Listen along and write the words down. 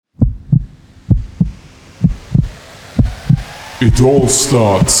It all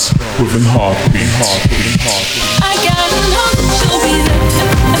starts with a heartbeat. I got no to be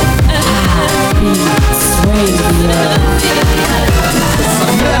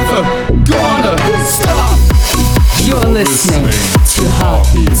I'm never gonna stop. You're listening to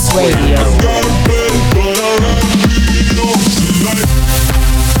Heartbeats Radio.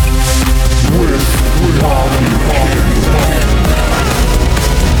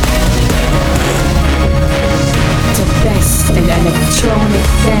 The best in electronic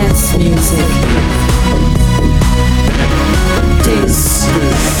dance music. This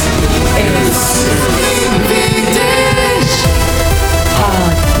is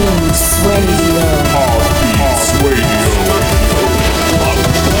Heartbeats Radio.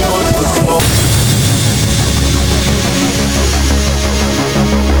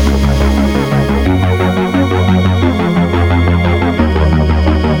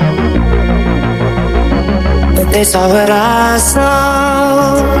 They saw what I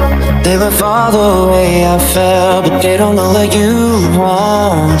saw. They were far the way I felt, but they don't know what you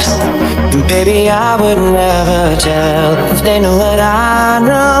want. And baby, I would never tell if they knew what I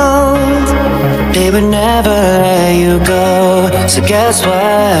know. They would never let you go. So guess what?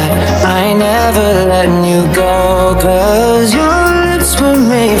 I ain't never letting you go. 'Cause your lips were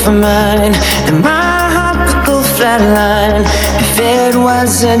made for mine, and my heart could go flatline if it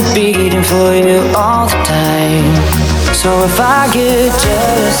wasn't beating for you all the time. So if I get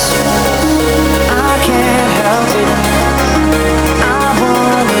jealous, I can't help it. I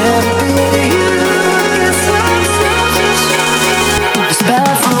want every bit of you. Guess I'm selfish. It's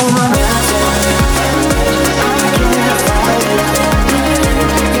bad for my mental. I can't fight it.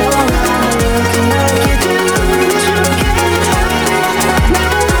 You're not looking like you do. You can't hide it.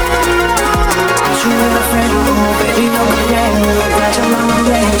 You ain't afraid of me, baby. No, I ain't. You're glad you're not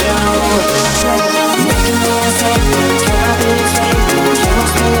my angel. Making me insane.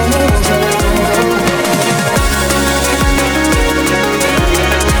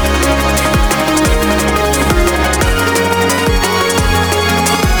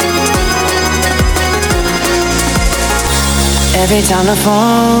 Every time the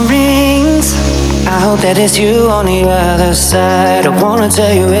phone rings, I hope that it's you on the other side. I wanna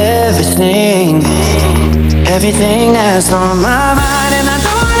tell you everything, everything that's on my mind. And I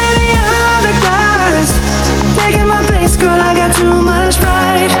don't want any other guys taking my place, girl, I got too much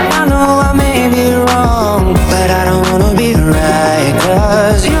pride. I know I may be wrong, but I don't wanna be right.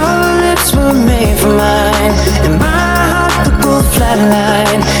 'Cause your lips were made for mine, and my heart could go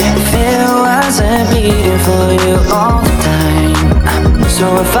flatline if it wasn't beating for you all the time. So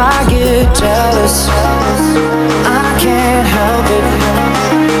if I get jealous, I can't help it.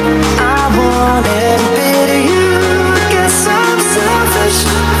 I want every bit of you. Guess I'm selfish.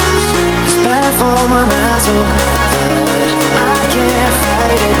 It's bad for my mental, but I can't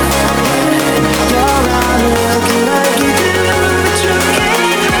fight it. You're not looking like you do, but you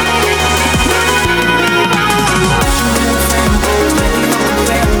can't hide it.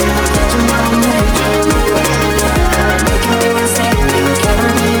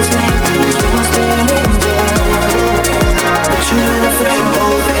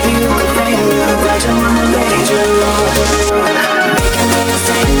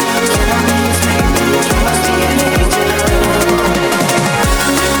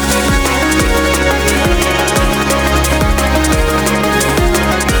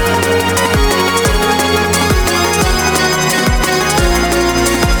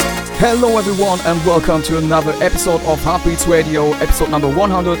 Hello everyone and welcome to another episode of Heartbeats Radio, episode number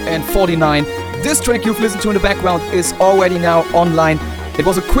 149. This track you've listened to in the background is already now online. It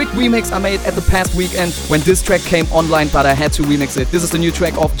was a quick remix I made at the past weekend when this track came online, but I had to remix it. This is the new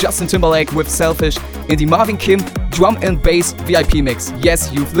track of Justin Timberlake with Selfish in the Marvin Kim drum and bass VIP mix. Yes,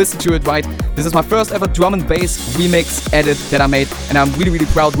 you've listened to it right. This is my first ever drum and bass remix edit that I made, and I'm really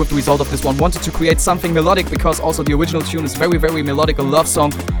proud with the result of this one. Wanted to create something melodic because also the original tune is very melodic, a love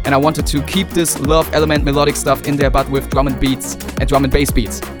song, and I wanted to keep this love element melodic stuff in there, but with drum and beats and drum and bass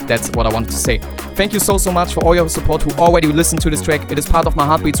beats. That's what I wanted to say. Thank you so much for all your support who already listened to this track. It is part of my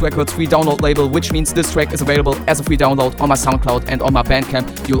Heartbeats Records free download label, which means this track is available as a free download on my SoundCloud and on my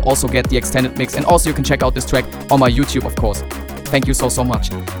Bandcamp. You'll also get the extended mix, and also you can check out this track on my YouTube, of course. Thank you so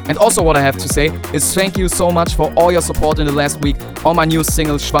much. And also what I have to say is thank you so much for all your support in the last week on my new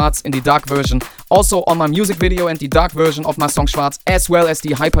single Schwarz in the dark version, also on my music video and the dark version of my song Schwarz, as well as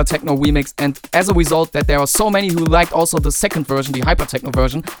the hyper techno remix. And as a result that there are so many who liked also the second version, the hyper techno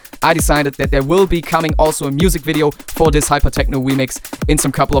version, I decided that there will be coming also a music video for this hyper techno remix in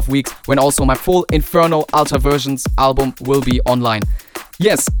some couple of weeks, when also my full Inferno Alter Versions album will be online.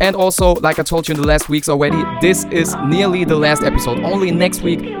 Yes, and also, like I told you in the last weeks already, this is nearly the last episode. Only next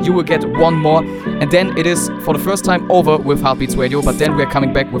week you will get one more, and then it is for the first time over with Heartbeats Radio, but then we're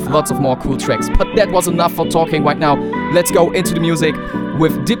coming back with lots of more cool tracks. But that was enough for talking right now. Let's go into the music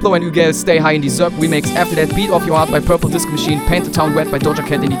with Diplo and Ugal, Stay High in the Zerb remix. After that, Beat Off Your Heart by Purple Disco Machine, Paint the Town Red by Doja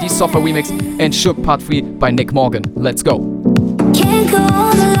Cat in the D-Soffer remix, and Shook Part 3 by Nick Morgan. Let's go. Can't go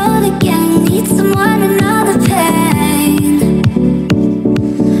all alone again. Need someone, another pain.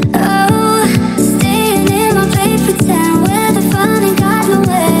 Oh, staying in my paper town where the fun ain't got no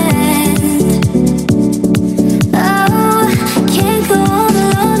end. Oh, can't go all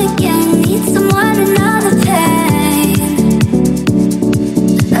alone again. Need someone, another pain.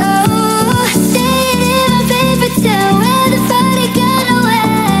 Oh, staying in my paper town where the fun ain't got no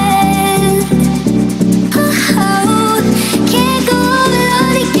end. Oh, can't go all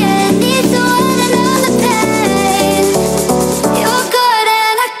alone again. Need someone, another pain. You're good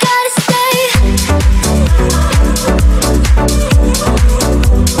and I gotta stay.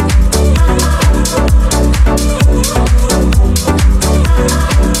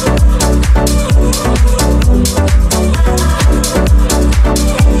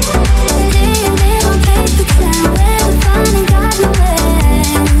 Staying in my paper town where the fun ain't got no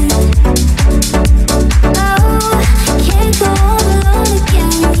end. Oh, can't go all alone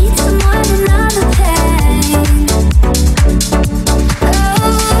again. Need someone, another pain.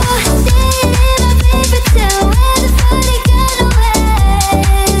 Oh, staying in my paper town where the fun ain't got no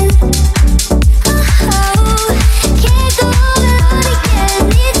end. Oh, can't go all alone again.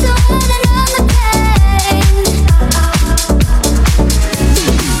 Need someone, another pain.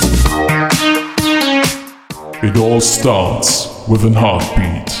 It all starts with an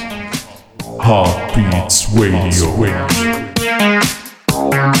heartbeat. Heartbeats Radio.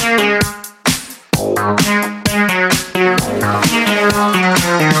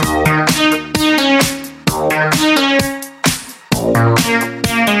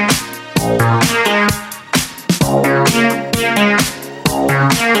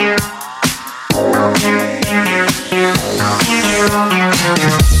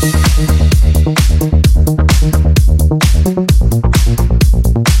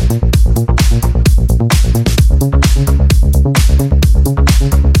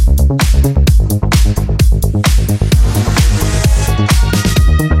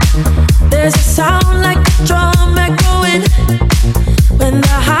 There's a sound like a drum echoing when the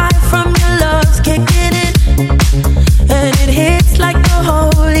high from your love's kicking in, and it hits like the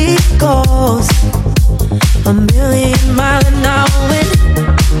Holy Ghost. A million mile an hour wind.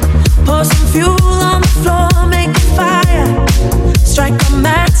 Pour some fuel on the floor, make a fire. Strike a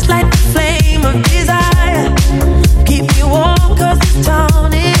match, light the flame of desire. Keep me warm 'cause this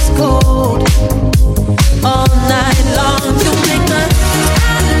town is cold. All night long to make the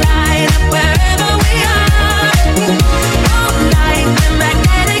light up wherever we are. All night the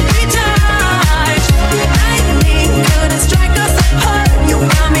magnetic recharge. Lightning couldn't strike us apart. You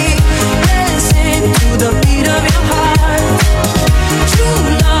got me dancing to the beat of your heart. True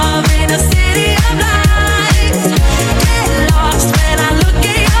love in a city of lights. Get lost when I look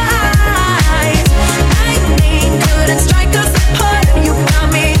in your eyes. Lightning couldn't strike us apart. You got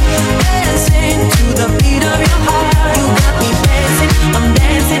me dancing to the beat of your heart. You got me dancing, I'm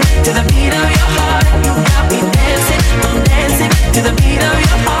dancing to the beat of your heart. You got me dancing, I'm dancing to the beat of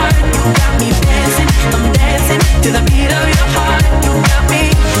your heart. You got me dancing, I'm dancing to the beat of your heart. You got me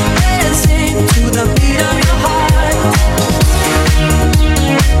dancing to the beat of your heart.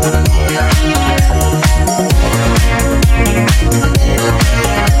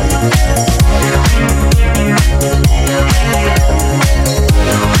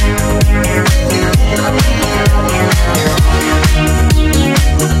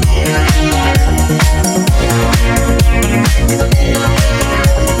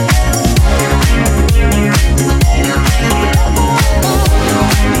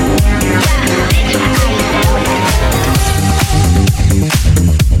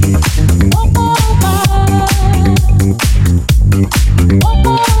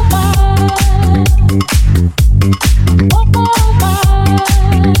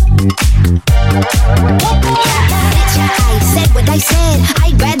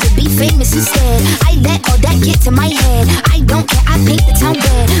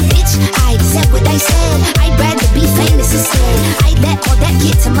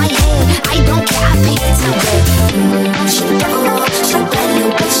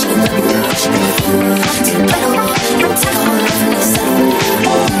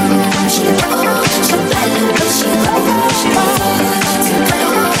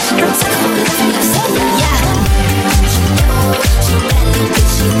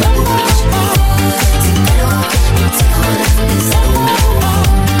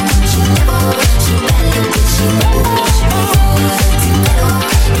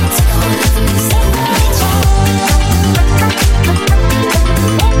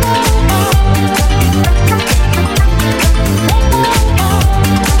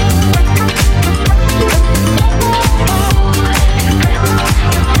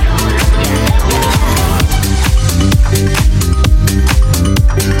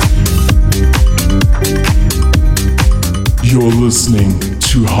 listening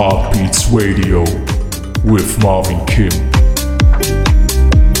to Heartbeats Radio with Marvin Kim.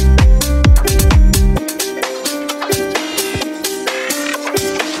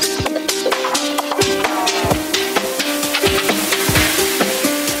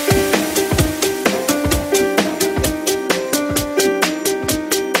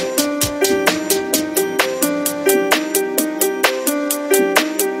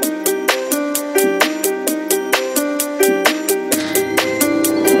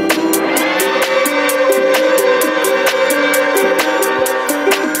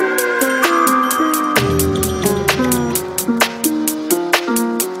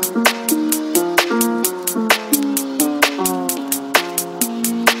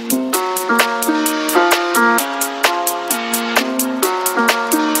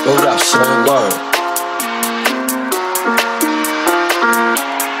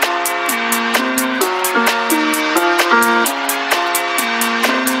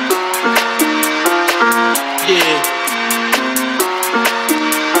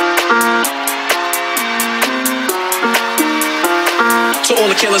 To all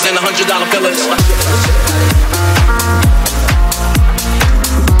the killers and the $100 billers.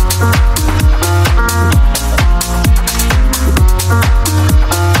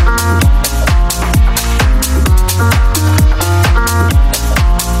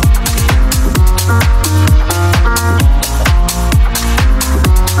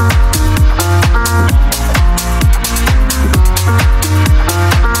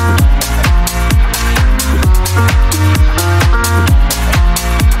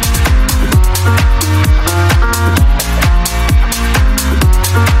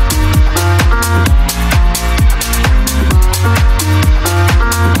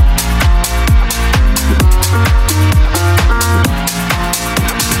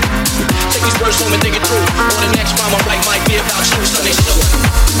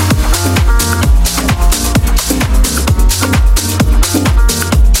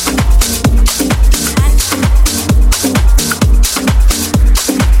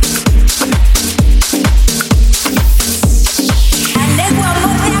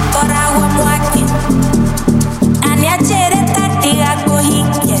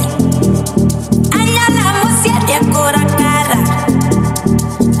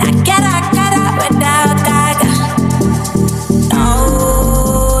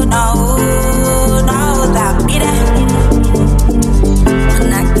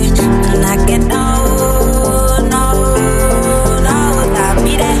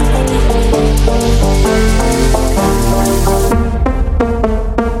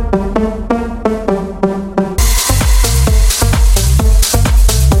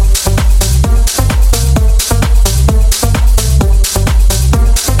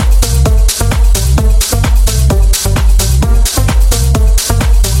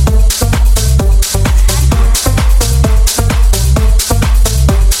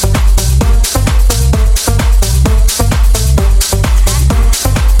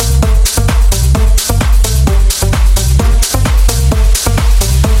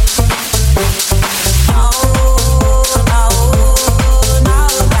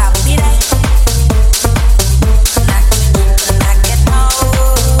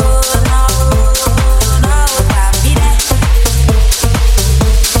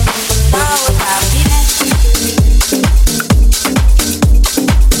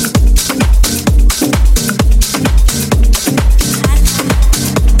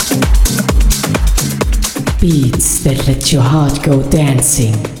 Beats that let your heart go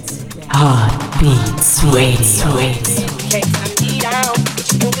dancing. Heartbeats Radio.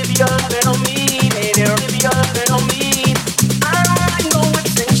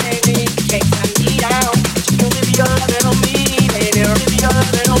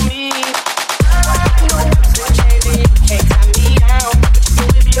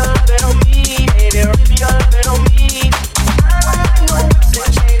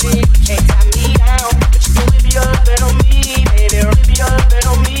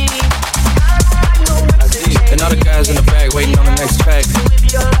 Waiting on the next track.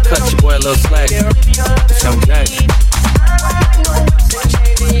 Cut your boy a little slack. It's Young Jack.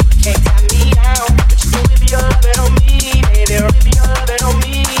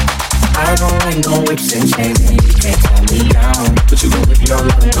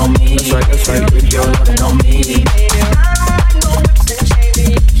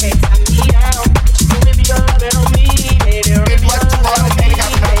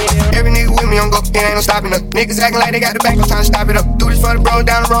 shit ain't no stopping us. Niggas acting like they got the back, I'm trying to stop it up. Do this for the bro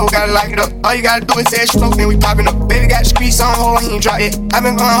down the road, gotta lock it up. All you gotta do is say smoke, then we popping up. Baby got the streets on hold, he ain't dropped it. I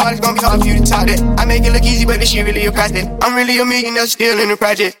been going hard, it's gonna be hard for you to top that. I make it look easy, but this shit really a cost it. I'm really a millionaire, still in the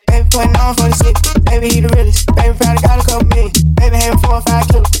project. Baby putting on for the city, baby he the realest. Baby probably got a couple million. Baby having 4 or 5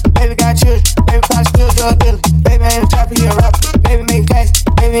 killers. Baby got children, baby probably still drug dealer. Baby ain't a trapper, he a rapper. Baby making cash,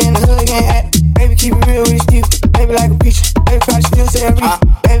 baby in the hood, getting at. Baby keep it real with his people. Baby like a preacher, baby probably still say a reason.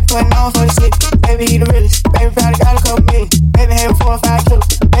 Baby putting on for the city, baby he the realest. Baby probably got a couple million. Baby having 4 or 5 killers.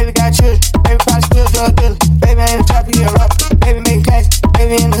 Baby got children, baby probably still drug dealer. Baby ain't a trapper, he a rapper. Baby making cash,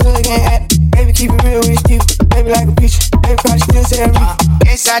 baby in the hood, getting at. Baby keep it real with his people. Baby like a preacher, baby probably still say a reason.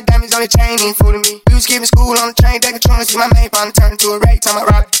 Inside diamonds on the chain, ain't fooling me. We was skipping school on the train, they controlling. See my main partner turn into a rag, time I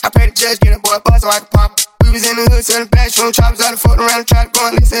rock it. I pray the judge get a boy a bus so I can pop it. We was in the hood selling bathroom choppers, I done fucked around and tried to go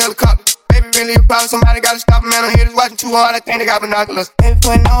and listen to helicopter. Baby really a problem, somebody gotta stop him, man. I'm hitters watching too hard, I think they got binoculars. Baby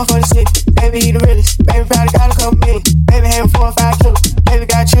putting on for the city, baby he the realest. Baby probably got a couple million. Baby having 4 or 5 killers. Baby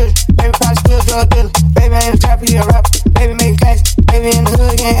got children, baby probably still drug dealer. Baby ain't a trapper, he a rapper. Baby making cash, baby in the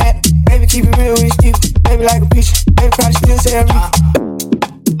hood getting at. Baby keep it real with his people. Baby like a preacher, baby probably still say a reason.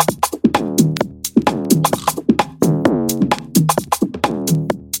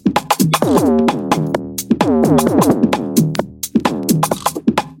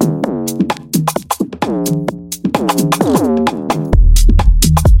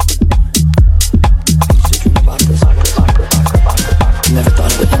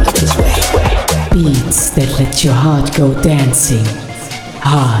 Beats that let your heart go dancing.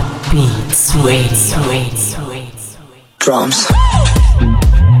 Heartbeats Radio. Drums.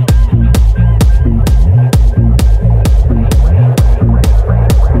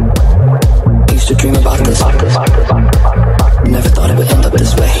 Used to dream about this. Never thought it would end up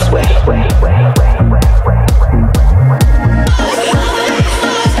this way.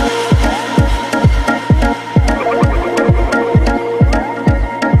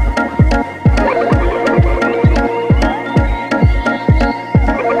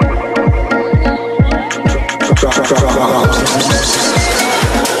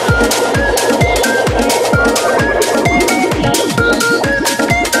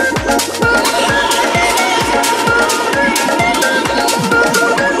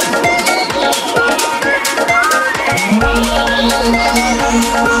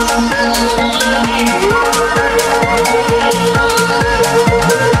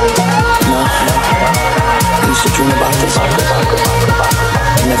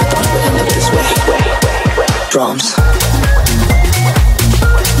 Drums.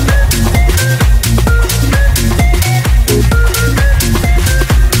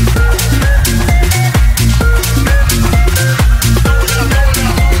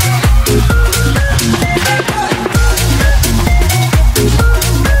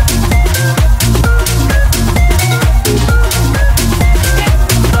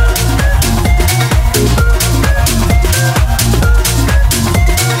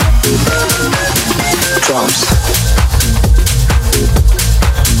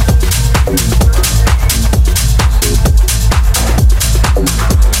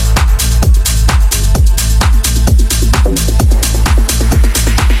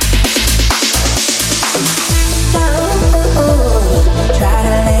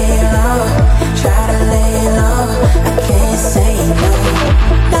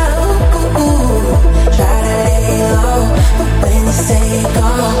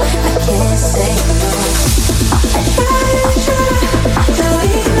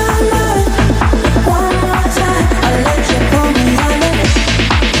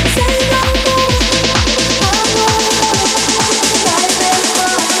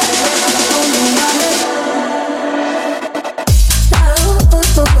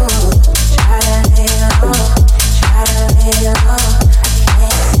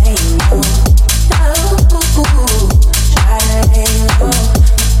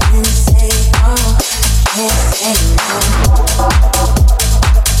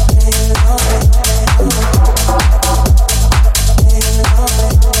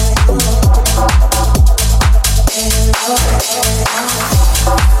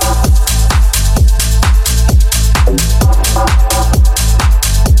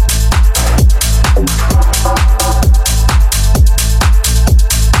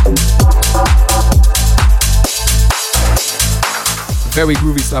 Very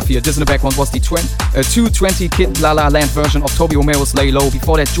groovy stuff here. This in the background was the 220 Kid La La Land version of Toby Romero's Lay Low.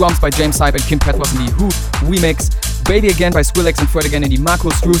 Before that, drums by James Hype and Kim Petras in the Who remix. Baby Again by Skrillex and Fred Again in the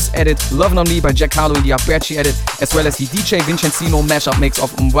Marcos Cruz edit, Lovin' On Me by Jack Harlow in the Aperci edit, as well as the DJ Vincenzino mashup mix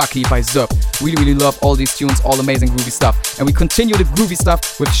of Mwaki by Zerb. Really love all these tunes, all amazing groovy stuff. And we continue the groovy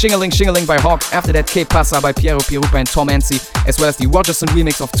stuff with Shing-a-Ling Shing-a-Ling by Hawk, after that Que Pasa by Piero Pirupa and Tom Ansi, as well as the Rogerson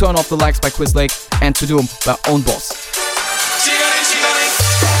remix of Turn Off the Lights by Chris Lake and To Doom by Own Boss.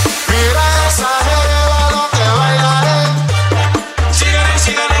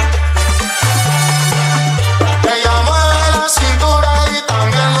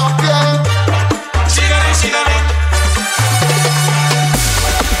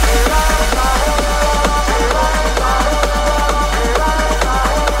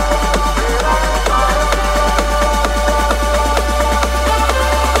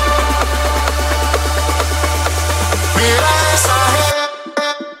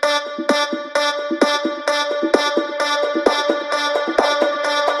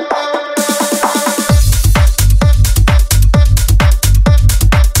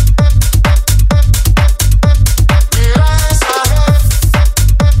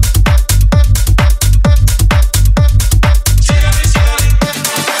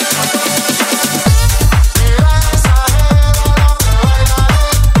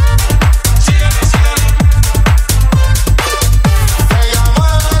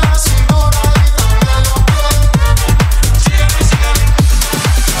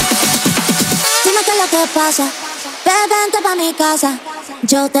 Vente pa' mi casa,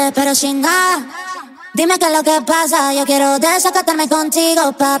 yo te espero sin nada. Dime qué es lo que pasa, yo quiero desacatarme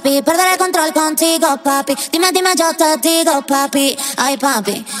contigo, papi. Perder el control contigo, papi. Dime, yo te digo, papi. Ay,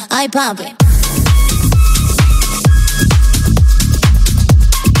 papi, ay, papi.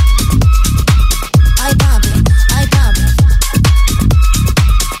 Ay, papi, ay, papi.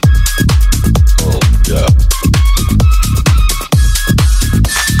 Oh, yeah.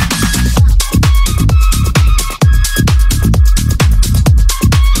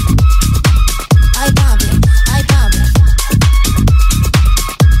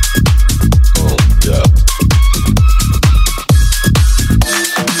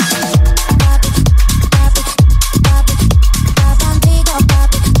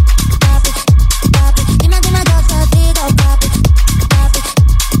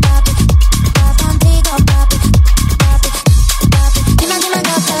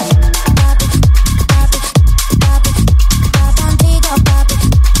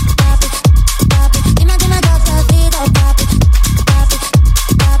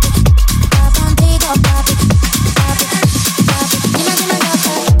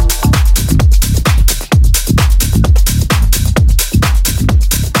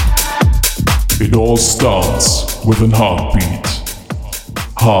 It all starts with an heartbeat.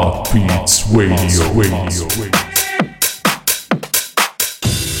 Heartbeats Radio.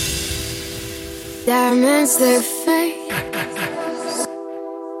 Diamonds look fake.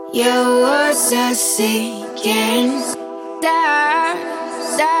 Your words are sinking down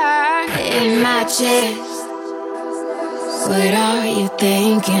in my chest. What are you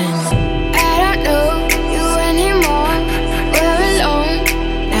thinking? I don't know you anymore. We're alone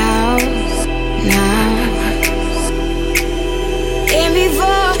now. And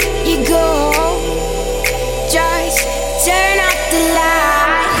before you go, just turn off the lights.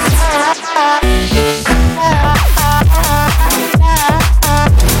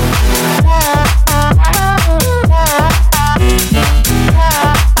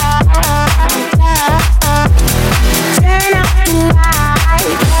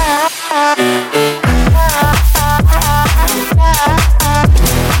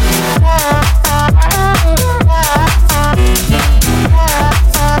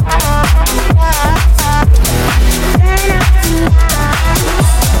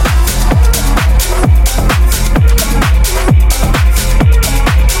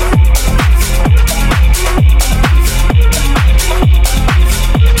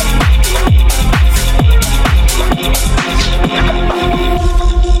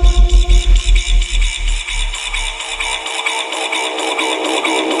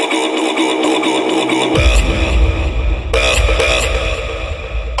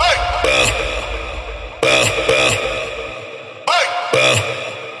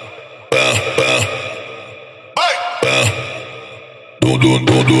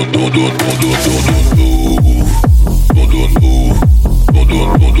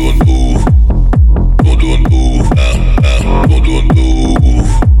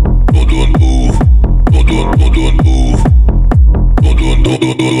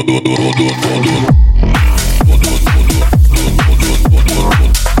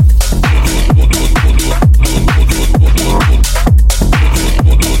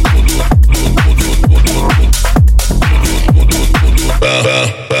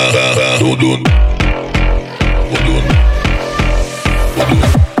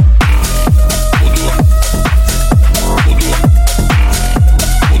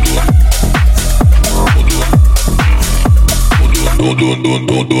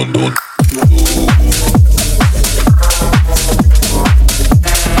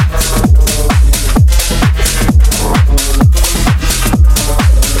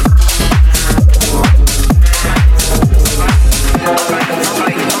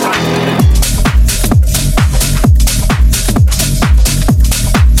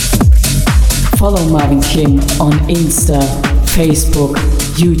 Follow Marvin Kim on Insta, Facebook,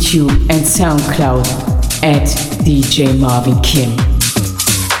 YouTube and SoundCloud at DJ Marvin Kim.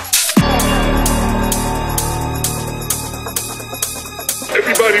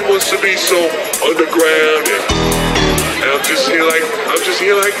 Everybody wants to be so underground and I'm just here like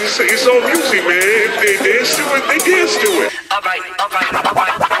it's all music, man. If they dance to it, they dance to it. Alright.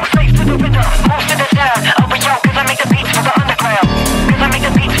 Face to the rhythm, most of the sound. Over yo, cause I make the beats for the underground. Cause I make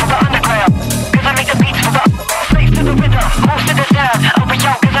the beats for the underground. Cause I make the beats for the face to the rhythm, most of the sound. Over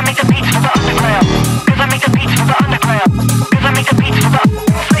yo, cause I make the beats for the underground. Cause I make the beats for the underground. Cause I make the beats for the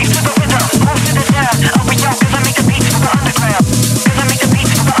face to the rhythm, most of the sound. Over yo, cause I make the beats for the underground. Cause I make the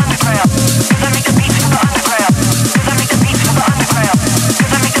beats for the underground. Cause I make the beats for the underground. Cause I make the beats for the underground. Cause I make the beats for the underground.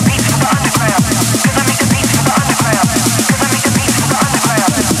 Cause I make the beats for the underground. Cause I make the beats for the underground.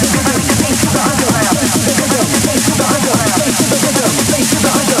 Cause I make the beats for the underground. Face to the rhythm, face to the rhythm, face to the rhythm,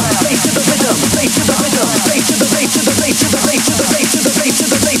 face to the rhythm, face to the rhythm, face to the face to the face to the face to the face to the face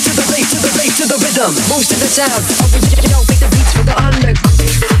to the face to the face to the face to the rhythm. Moves to the sound. Yo, make the beats for the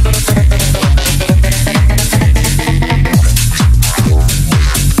underground.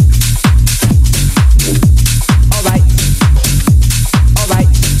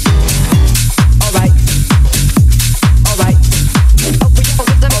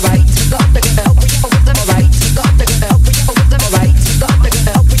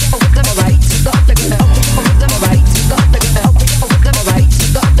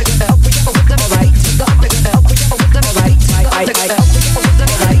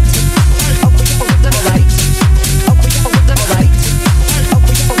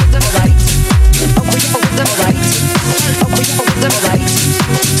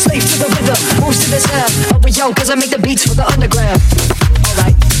 Cause I make the beats for the underground.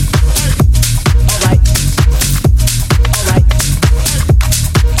 Alright. Alright. Alright.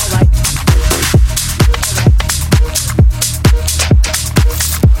 Alright.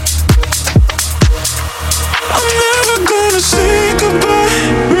 I'm never gonna say goodbye.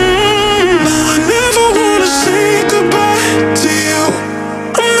 No, I never wanna say goodbye to you.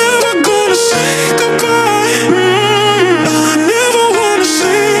 I'm never gonna say goodbye. No, I never wanna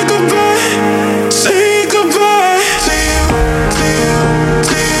say goodbye. Say goodbye to you, to you,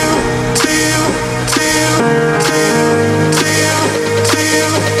 to you, to you, to you, to you, to you,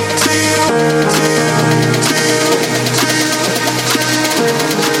 to you, to you, to you,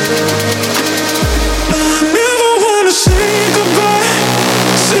 no, I never wanna say goodbye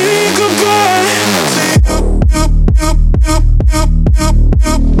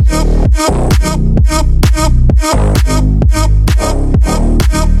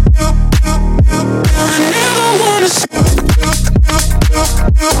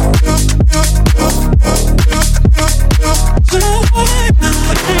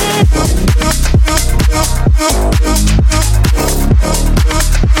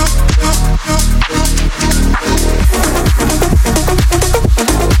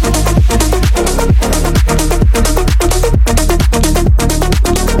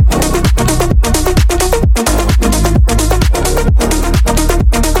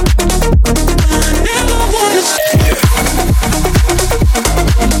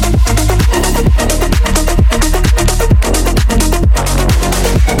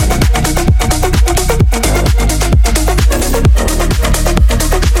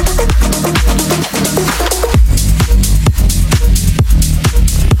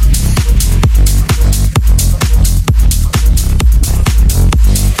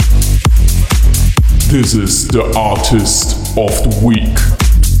This is the Artist of the Week.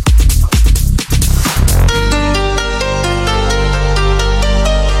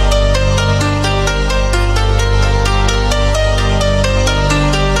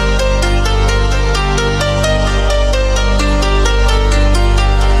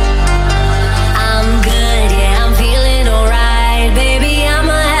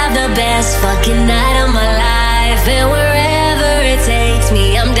 Fucking night of my life, and wherever it takes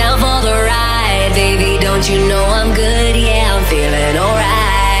me, I'm down for the ride, baby. Don't you know I'm good? Yeah, I'm feeling alright.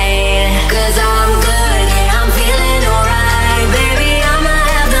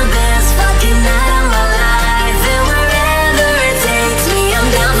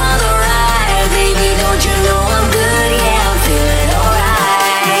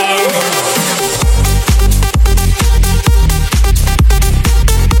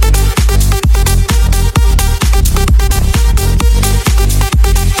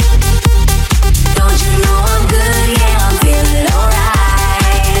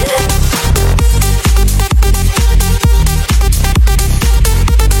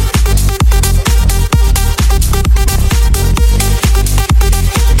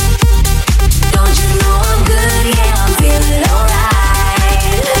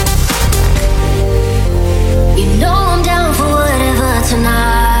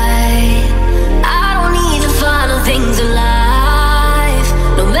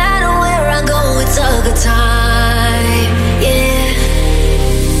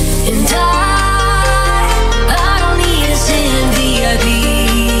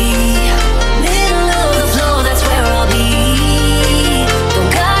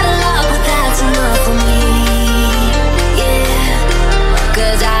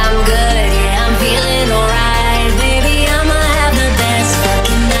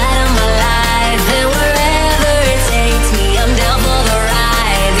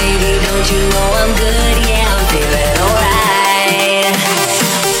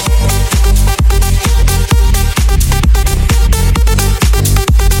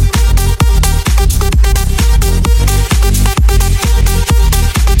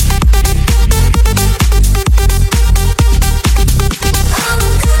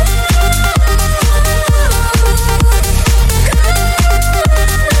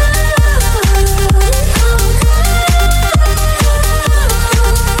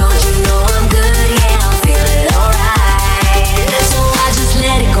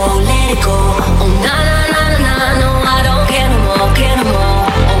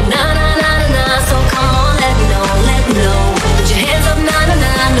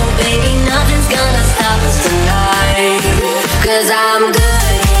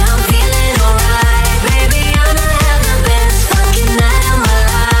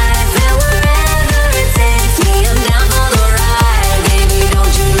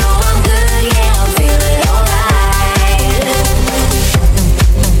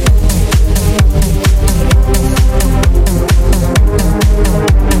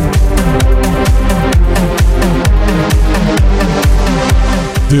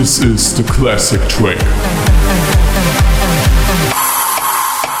 This is the classic track.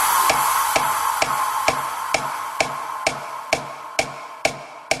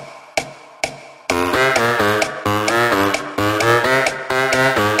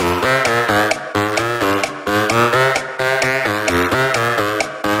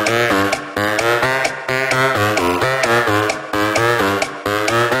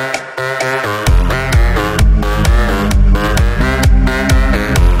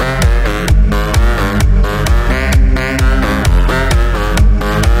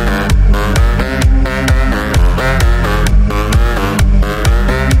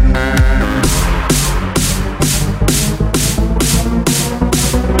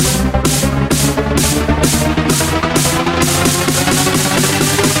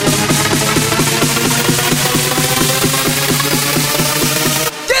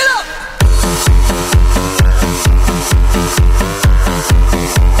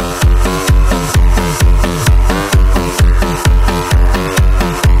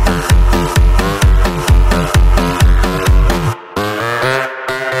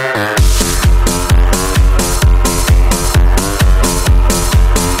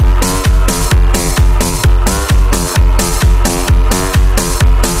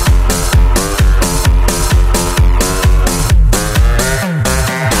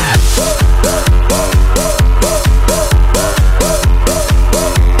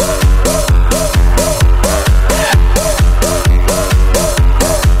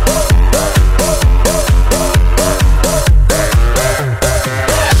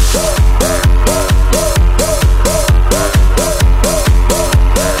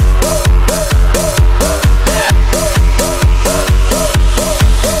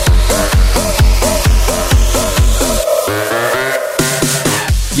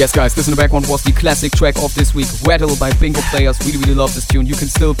 Yes guys, this in the background was the classic track of this week, Rattle by Bingo Players. Really love this tune. You can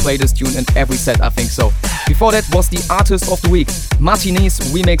still play this tune in every set, I think so. Before that was the artist of the week, Martinez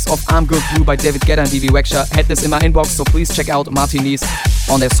remix of I'm Good Blue by David Guetta and Vivi Rexha. Had this in my inbox, so please check out Martinez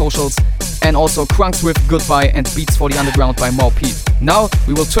on their socials. And also Crunks with Goodbye and Beats for the Underground by Mau P. Now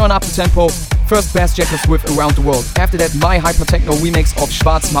we will turn up the tempo. First Bassjackers with Around the World. After that, my hyper techno remix of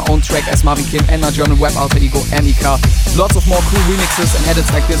Schwarz, my own track as Marvin Kim, and my German rap alter ego Emika. Lots of more cool remixes and edits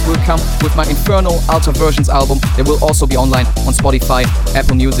like this will come with my Infernal Alter Versions album. They will also be online on Spotify,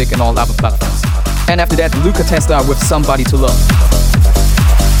 Apple Music and all other platforms. And after that, Luca Testa with Somebody to Love.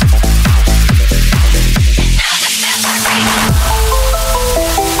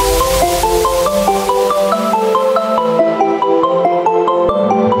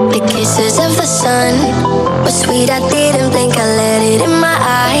 Kisses of the sun were sweet, I didn't blink, I let it in my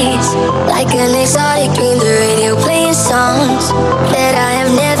eyes. Like an exotic dream, the radio playing songs that I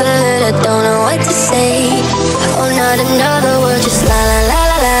have never heard, I don't know what to say. Oh, not another word, just la la la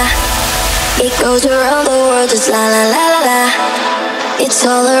la la. It goes around the world, just la la la la la. It's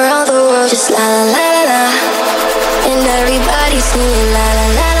all around the world, just la la la la la. And everybody's singing la la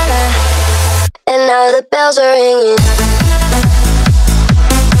la la la. And now the bells are ringing.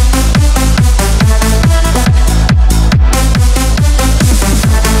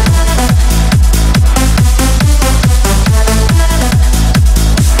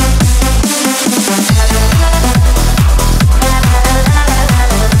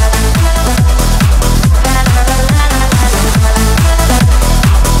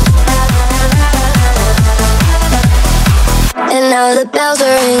 And now the bells are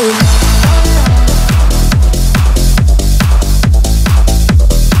ringing.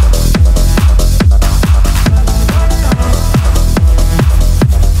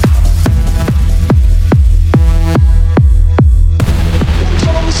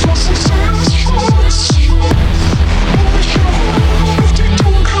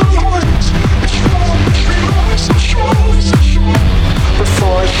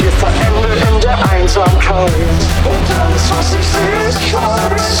 Bevor ich hier verende in der Einsamkeit und alles, was ich sehe, ist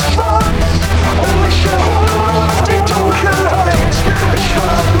schwarz, schwarz. Und mich erholen auf die Dunkelheit. Ich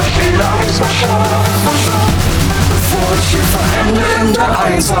habe mich langsam schauen, bevor ich hier verende in der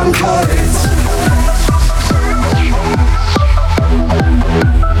Einsamkeit.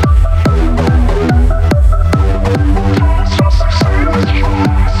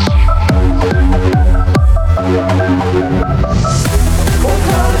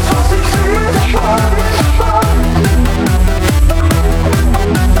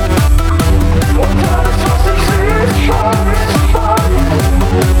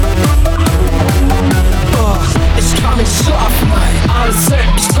 Ich kann nicht schlafen, alles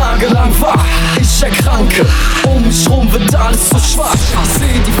hält mich tagelang wach.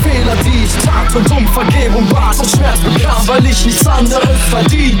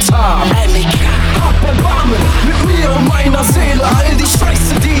 verdient hab. Hab Erbarmen mit mir und meiner Seele. All die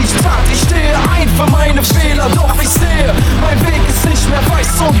Scheiße, die ich tat, ich stehe ein für meine Fehler. Doch ich sehe, mein Weg ist nicht mehr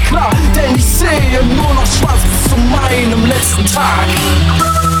weiß und klar, denn ich sehe nur noch schwarz bis zu meinem letzten Tag.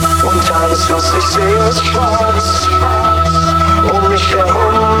 Und alles, was ich sehe, ist schwarz. Um mich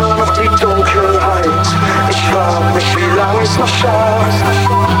herum nur noch die Dunkelheit. Ich frag mich, wie lange es noch schafft,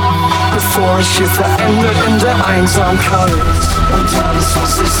 bevor ich hier verendet in der Einsamkeit. Und alles,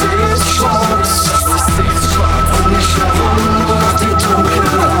 was ich sehe, ist schwarz. Um mich herum nur noch die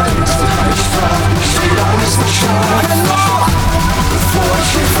Dunkelheit. Ich frag mich, wie lange es noch schafft, bevor ich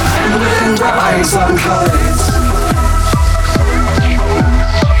hier verendet in der Einsamkeit.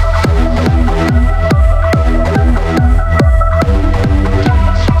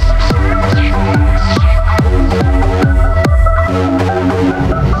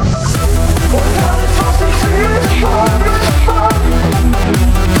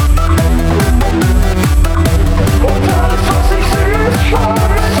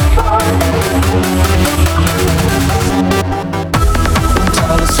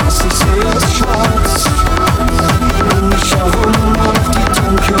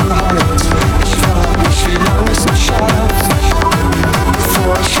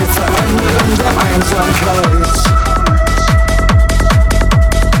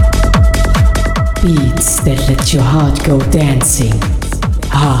 Beats that let your heart go dancing.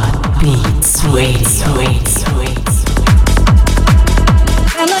 Heartbeats Radio.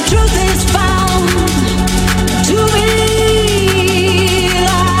 And the truth is found to be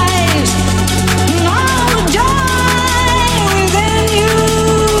lies. And all the joy within you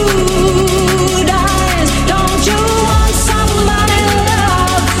dies. Don't you want somebody to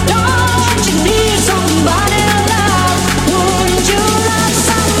love? Don't you need somebody to love? Wouldn't you love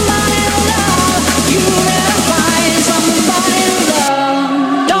somebody to love? You better find somebody to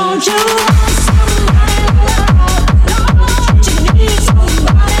love. Don't you want somebody to love? Don't you need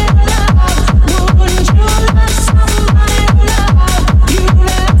somebody to love? Wouldn't you love somebody to love? You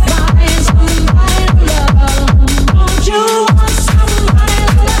better find somebody to love. Don't you want somebody to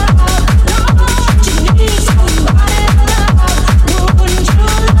love? Don't you need somebody to love? Wouldn't you love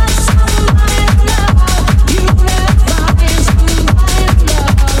somebody to love? You better find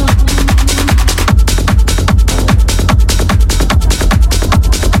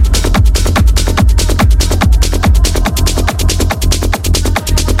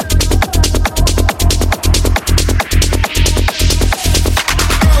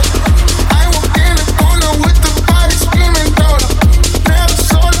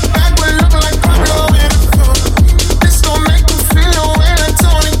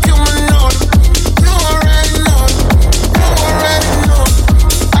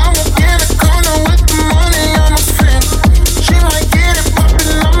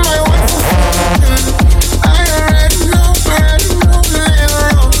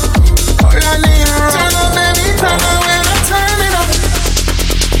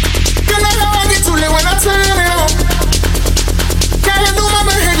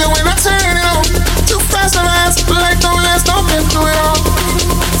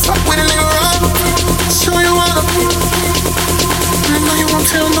to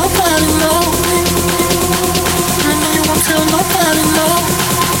love.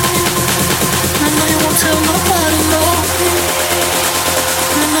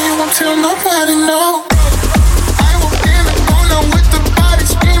 Tell nobody no. I walk in the corner with the body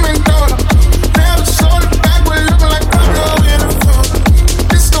screaming dollar. Never saw the back, but looking like Pablo in the front.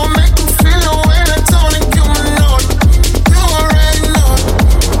 This don't make me feel no way. That's only human order. You already know.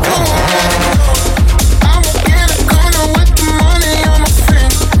 You already know. I walk in the corner with the money on my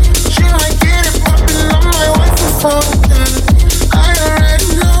finger. She might get it poppin', I might wait for something. I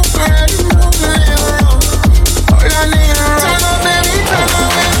already know, leave her alone. All I need is turn up, baby, turn up,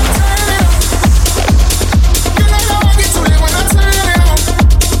 baby.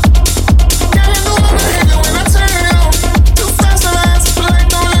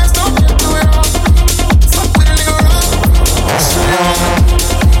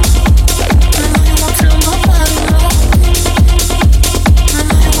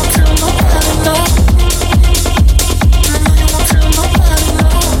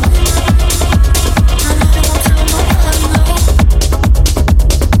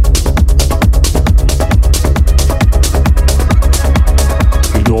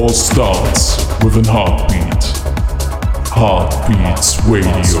 Starts with an heartbeat. Heartbeats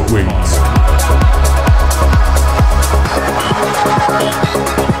Radio.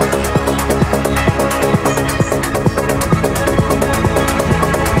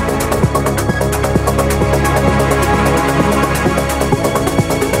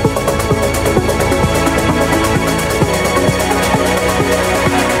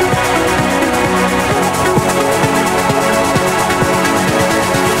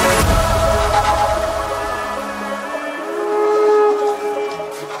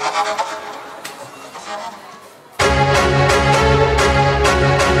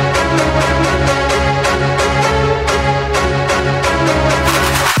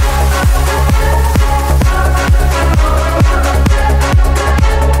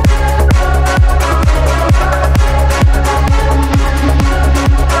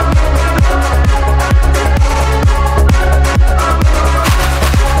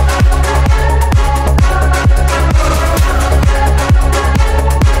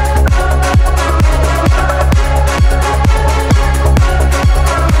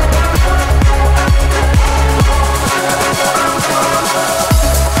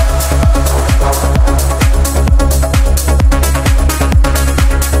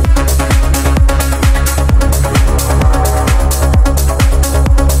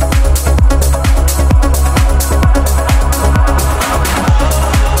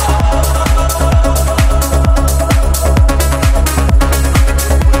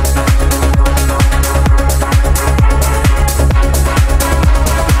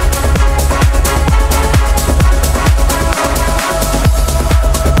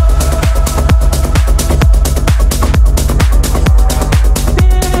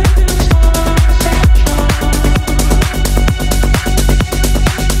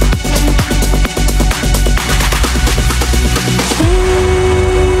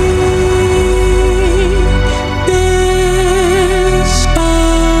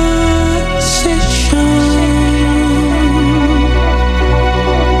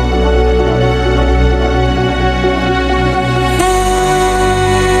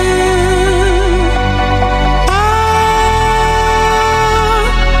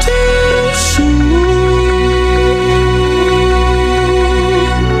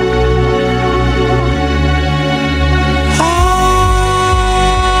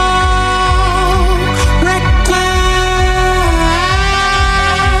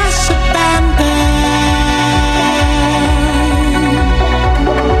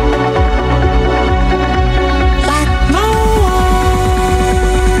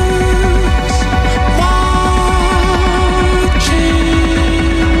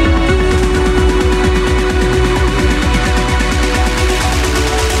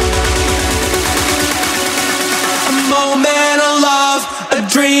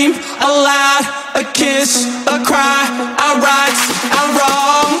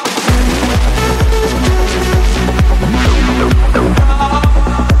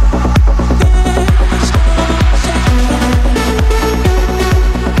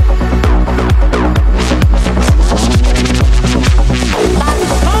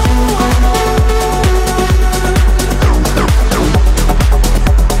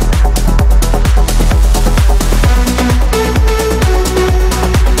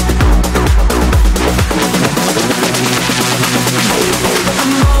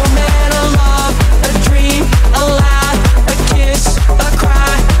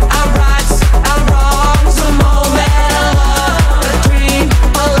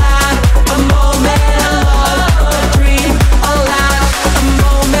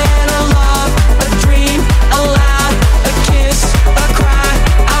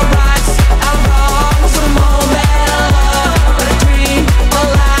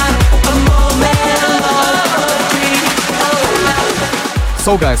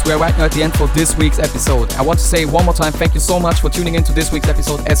 So guys, we are right now at the end for this week's episode. I want to say one more time, thank you so much for tuning into this week's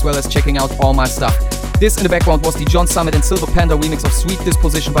episode as well as checking out all my stuff. This in the background was the John Summit and Silver Panda remix of Sweet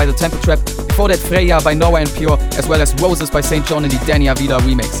Disposition by the Temple Trap. Before that, Freya by Noah and Pure, as well as Roses by St. John in the Danny Avida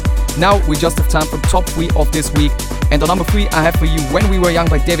remix. Now we just have time for the top 3 of this week. And on number 3, I have for you When We Were Young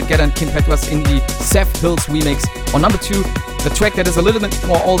by David Guetta and Kim Petras in the Seth Hills remix. On number 2, the track that is a little bit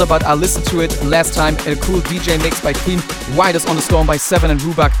more older, but I listened to it last time in a cool DJ mix by Cream. Riders on the Storm by Seven and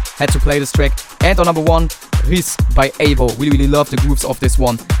Rubak. Had to play this track. And on number 1, Riz by Avo. Really love the grooves of this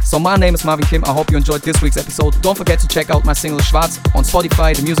one. So my name is Marvin Kim. I hope you enjoyed this week's episode. Don't forget to check out my single Schwarz on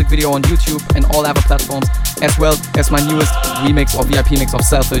Spotify, the music video on YouTube and all other platforms, as well as my newest remix or VIP mix of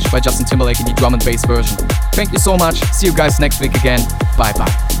Selfish by Justin Timberlake in the drum and bass version. Thank you so much. See you guys next week again. Bye bye.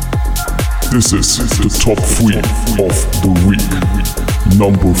 This is the top 3 of the week.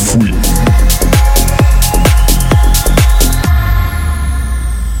 Number 3.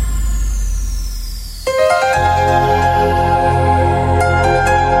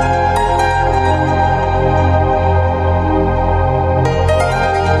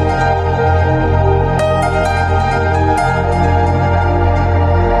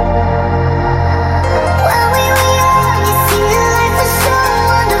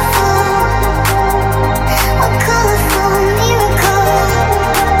 Colorful miracle.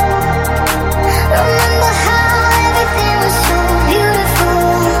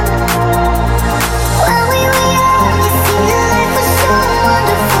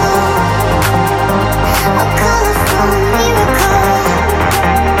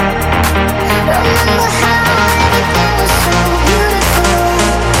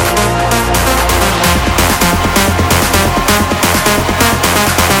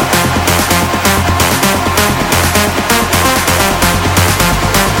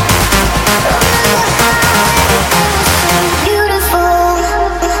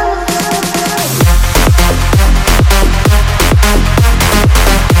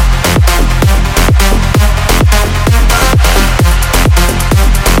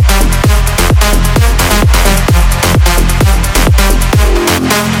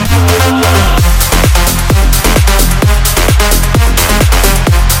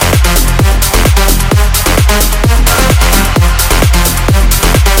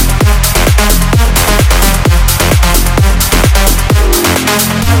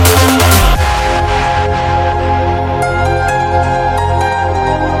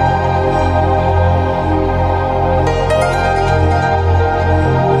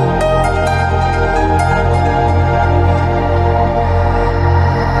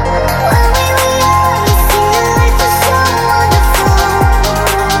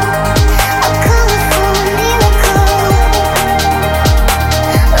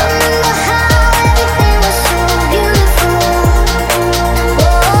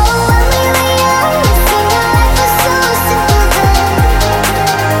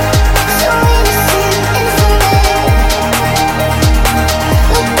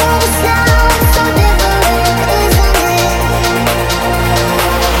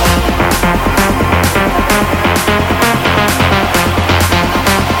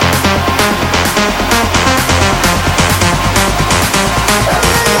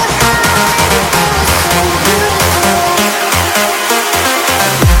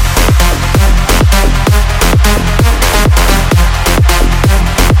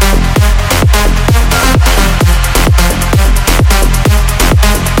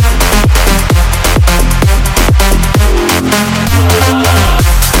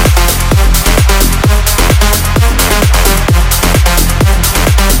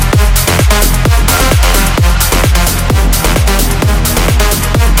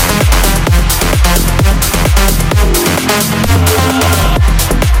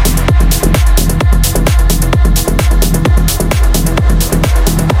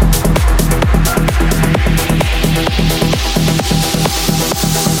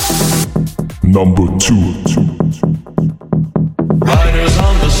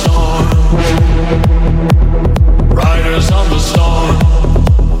 the storm. Riders on the storm.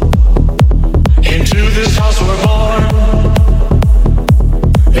 Into this house we're born.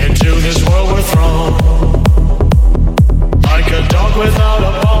 Into this world we're thrown. Like a dog without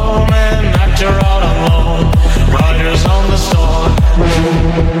a bone, an actor out on loan. Riders on the storm.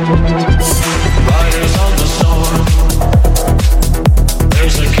 Riders on the storm.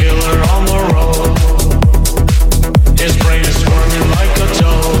 There's a killer on the road. His brain is squirming like a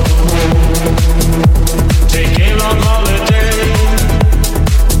toad. Take a long holiday.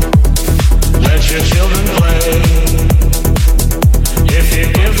 Let your children play. If you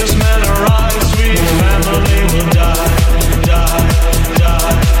give this man a ride, sweet family will die, die,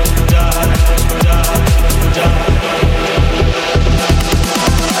 die, die, die, die.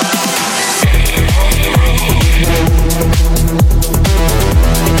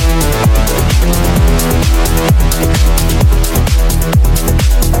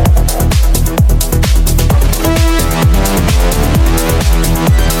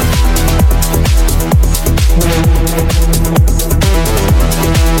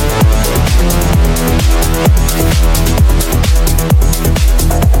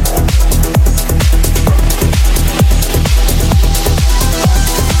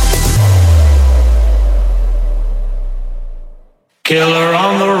 Killer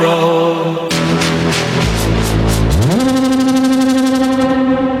on the road.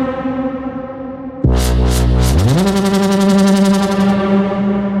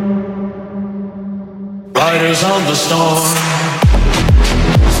 Riders on the storm.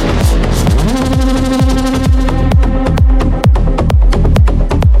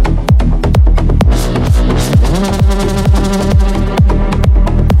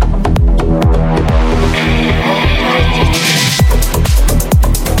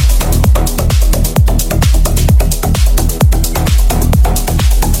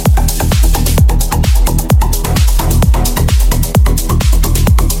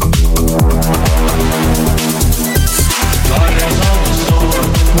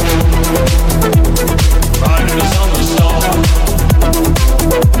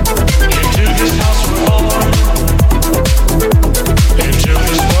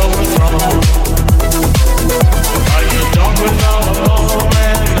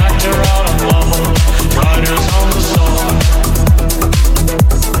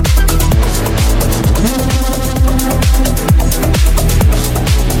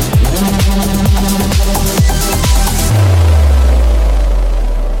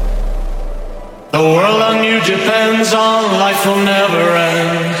 The world on you depends on, life will never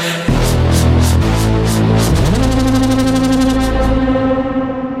end.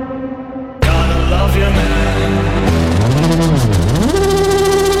 Gotta love you, man.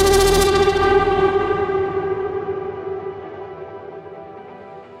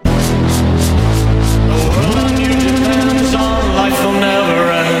 The world on you depends on, life will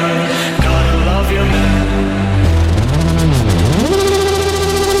never end. Gotta love you, man.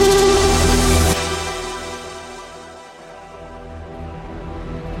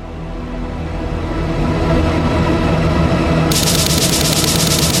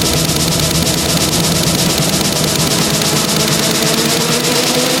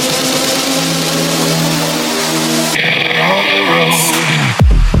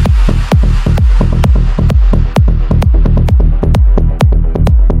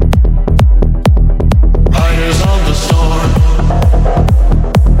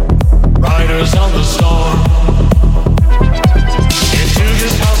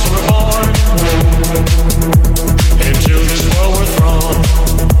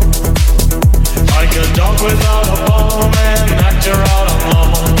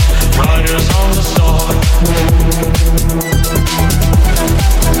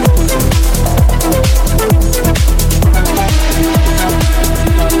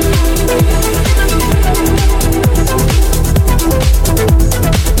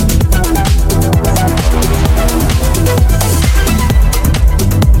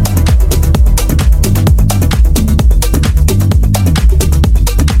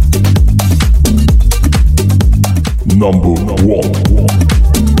 Number 1.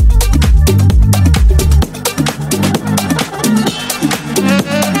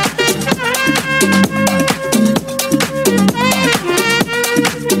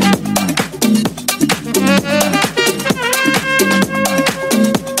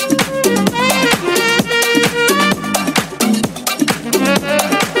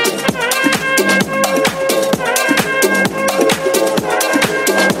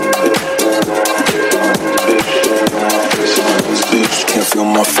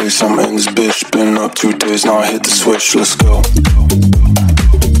 I'm in this bitch, been up 2 days, now I hit the switch, let's go.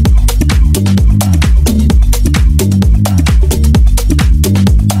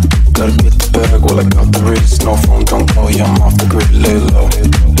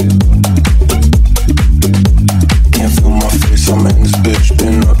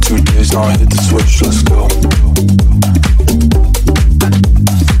 2 days, now I hit the switch, let's go.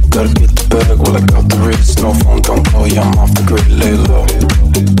 Gotta get the bag, well I got the wrist. No phone, don't call, yeah I'm off the grid, lay low.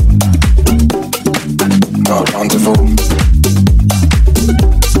 No rendezvous.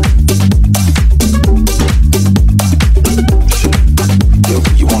 Yeah,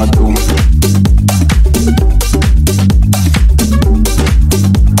 what you wanna do?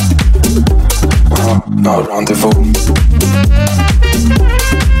 No rendezvous.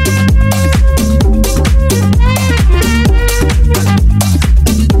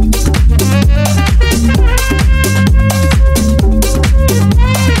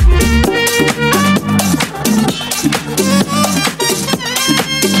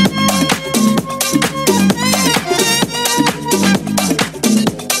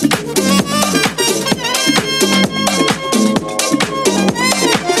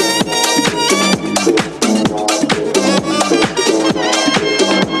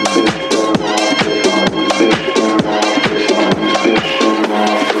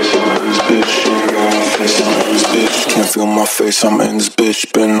 I'm in this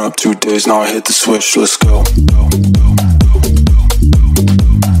bitch, been up 2 days, now I hit the switch, let's go.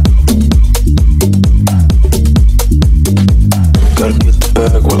 Gotta get the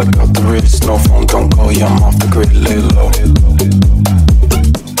bag, well I got the wrist. No phone, don't call, yeah I'm off the grid, lay low.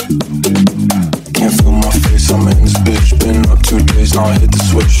 Can't feel my face, I'm in this bitch, been up 2 days, now I hit the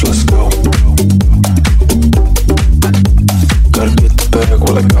switch, let's go. Gotta get the bag,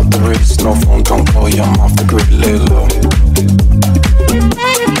 well I got the wrist. No phone, don't call, yeah I'm off the grid, lay low.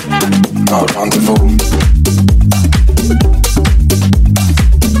 No rendezvous.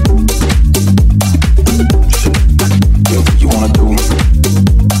 Yeah, what you wanna do?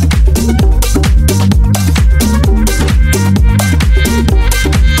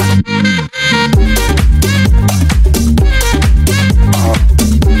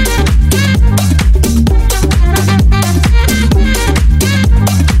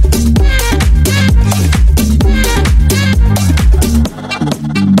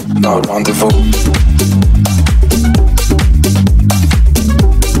 No rendezvous.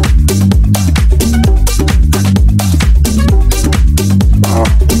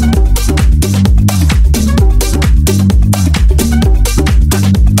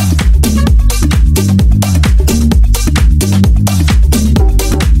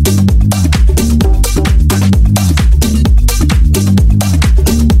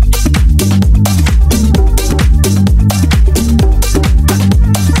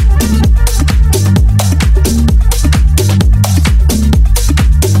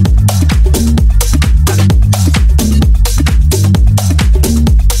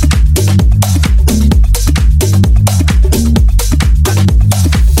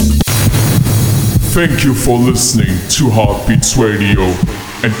 Thank you for listening to Heartbeats Radio.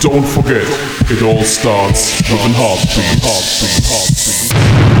 And don't forget, it all starts with a heartbeat.